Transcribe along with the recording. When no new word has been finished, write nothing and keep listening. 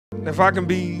If I can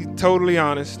be totally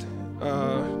honest,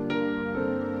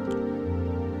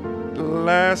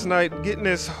 last night getting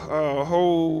this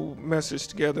whole message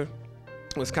together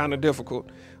was kind of difficult.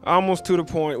 Almost to the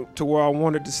point to where I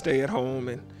wanted to stay at home,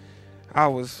 and I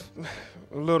was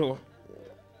a little,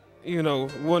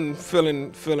 wasn't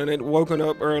feeling it. Woken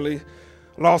up early,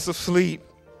 loss of sleep,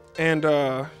 and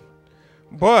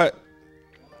but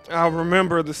I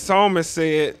remember the psalmist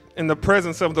said, "In the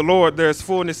presence of the Lord, there's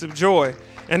fullness of joy,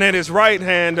 and at His right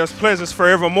hand there's pleasures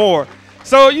forevermore."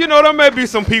 So there may be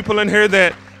some people in here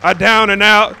that are down and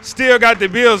out, still got their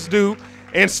bills due,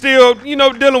 and still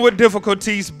dealing with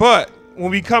difficulties, but when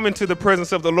we come into the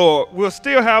presence of the Lord, we'll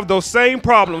still have those same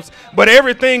problems, but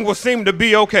everything will seem to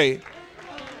be okay.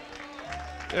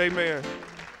 Amen.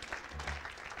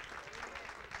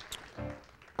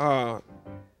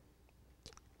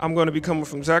 I'm going to be coming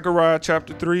from Zechariah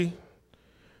chapter 3,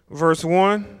 verse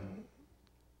 1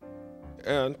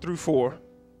 and through 4.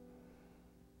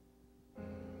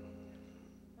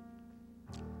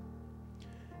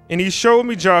 And he showed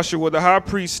me Joshua, the high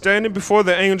priest, standing before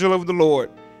the angel of the Lord,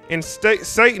 and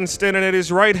Satan standing at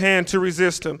his right hand to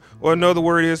resist him, or another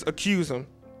word is accuse him.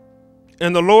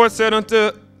 And the Lord said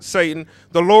unto Satan,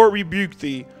 "The Lord rebuke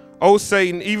thee, O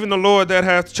Satan, even the Lord that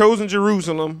hath chosen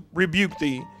Jerusalem rebuke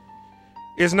thee.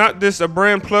 Is not this a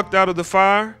brand plucked out of the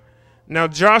fire?" Now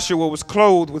Joshua was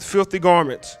clothed with filthy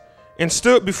garments, and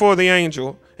stood before the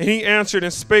angel. And he answered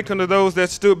and spake unto those that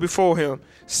stood before him,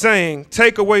 saying,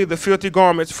 "Take away the filthy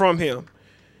garments from him."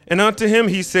 And unto him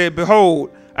he said, "Behold,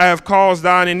 I have caused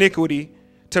thine iniquity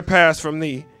to pass from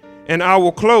thee, and I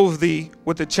will clothe thee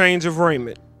with a change of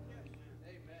raiment."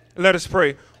 Let us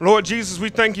pray. Lord Jesus, we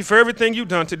thank you for everything you've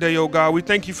done today, oh God. We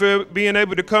thank you for being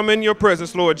able to come in your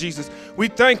presence, Lord Jesus. We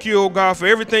thank you, oh God, for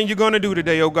everything you're going to do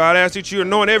today, oh God. I ask that you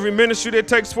anoint every ministry that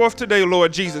takes forth today,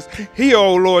 Lord Jesus. Heal,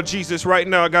 oh Lord Jesus, right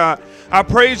now, God. I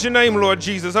praise your name, Lord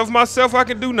Jesus. Of myself I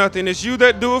can do nothing. It's you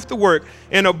that doeth the work.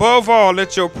 And above all,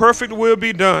 let your perfect will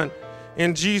be done.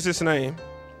 In Jesus' name,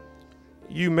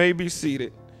 you may be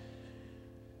seated.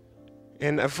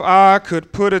 And if I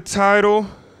could put a title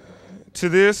to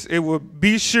this, it would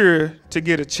be sure to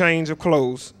get a change of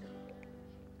clothes.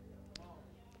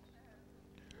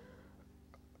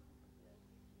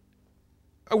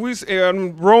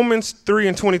 Romans 3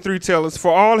 and 23 tell us,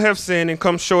 "For all have sinned and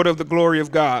come short of the glory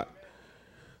of God."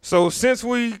 So since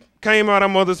we came out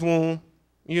of mother's womb,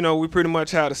 we pretty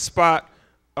much had a spot,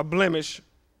 a blemish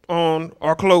on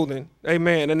our clothing.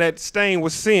 Amen. And that stain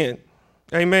was sin.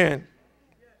 Amen.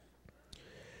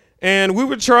 And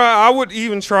I would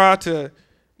even try to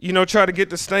get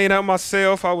the stain out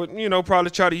myself. I would,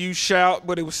 probably try to use Shout,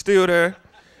 but it was still there.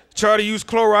 Try to use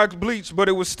Clorox bleach, but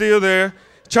it was still there.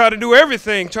 Try to do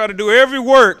everything, try to do every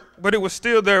work, but it was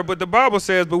still there. But the Bible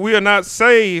says, "But we are not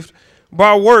saved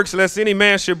by works, lest any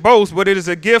man should boast, but it is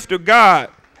a gift of God."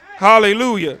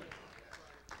 Hallelujah.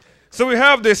 So we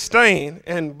have this stain,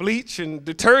 and bleach and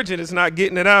detergent is not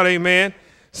getting it out, amen.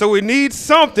 So we need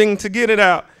something to get it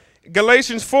out.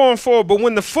 Galatians 4 and 4, "But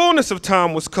when the fullness of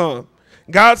time was come,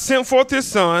 God sent forth his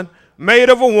son, made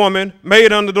of a woman,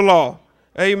 made under the law."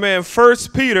 Amen.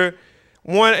 1 Peter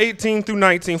 1, 18 through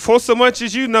 19. "For so much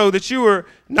as you know that you were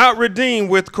not redeemed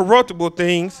with corruptible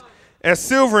things, as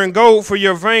silver and gold for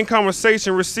your vain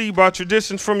conversation received by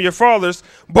traditions from your fathers,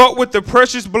 but with the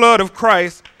precious blood of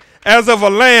Christ, as of a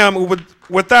lamb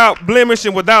without blemish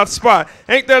and without spot."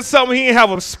 Ain't that something? He didn't have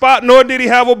a spot, nor did he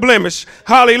have a blemish.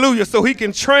 Hallelujah. So he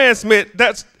can transmit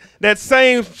that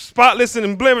same spotless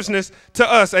and blemishness to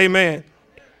us. Amen.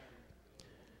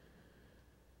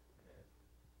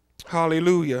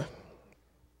 Hallelujah.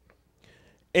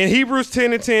 And Hebrews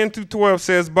 10 and 10 through 12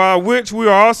 says, "By which we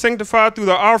are all sanctified through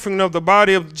the offering of the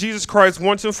body of Jesus Christ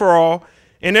once and for all,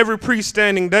 and every priest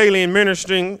standing daily and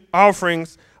ministering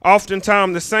offerings,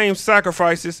 oftentimes the same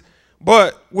sacrifices,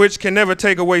 but which can never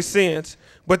take away sins.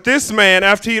 But this man,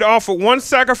 after he'd offered one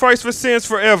sacrifice for sins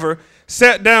forever,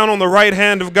 sat down on the right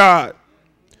hand of God."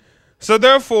 So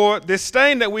therefore, the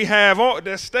stain that we have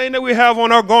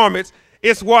on our garments,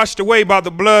 it's washed away by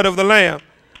the blood of the Lamb.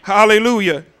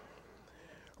 Hallelujah.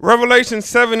 Revelation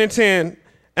 7 and 10,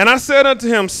 "And I said unto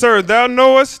him, Sir, thou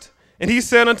knowest? And he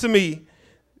said unto me,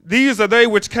 These are they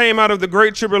which came out of the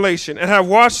great tribulation, and have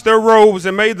washed their robes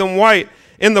and made them white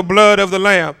in the blood of the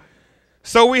Lamb."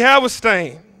 So we have a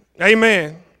stain.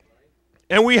 Amen.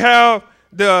 And we have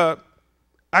the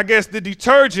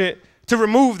detergent to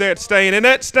remove that stain. And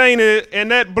that stain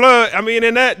and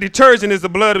that detergent is the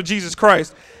blood of Jesus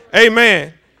Christ.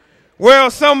 Amen.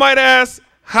 Well, some might ask,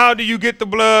 how do you get the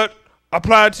blood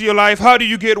applied to your life? How do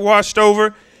you get washed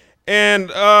over?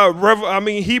 And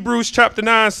Hebrews chapter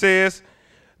 9 says,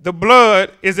 the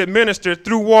blood is administered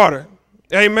through water.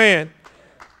 Amen.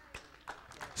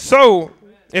 So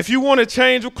if you want to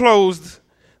change your clothes,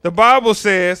 the Bible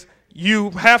says you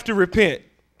have to repent.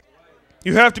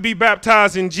 You have to be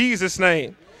baptized in Jesus'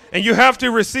 name. And you have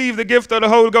to receive the gift of the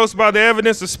Holy Ghost by the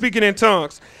evidence of speaking in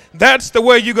tongues. That's the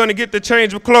way you're going to get the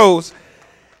change of clothes.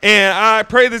 And I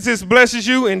pray that this blesses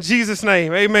you in Jesus'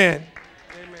 name. Amen.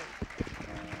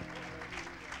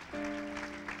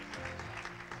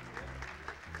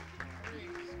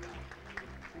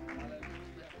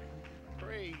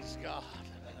 Praise God.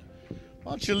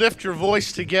 Why don't you lift your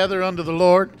voice together unto the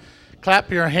Lord? Clap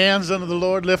your hands unto the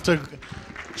Lord. Lift a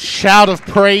shout of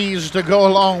praise to go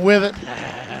along with it.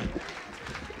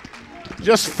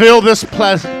 Just fill this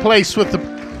place with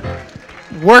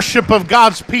the worship of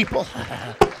God's people,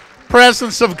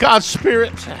 presence of God's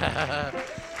Spirit.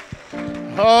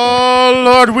 Oh,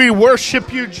 Lord, we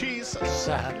worship you, Jesus.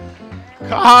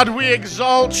 God, we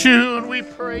exalt you and we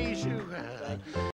praise you.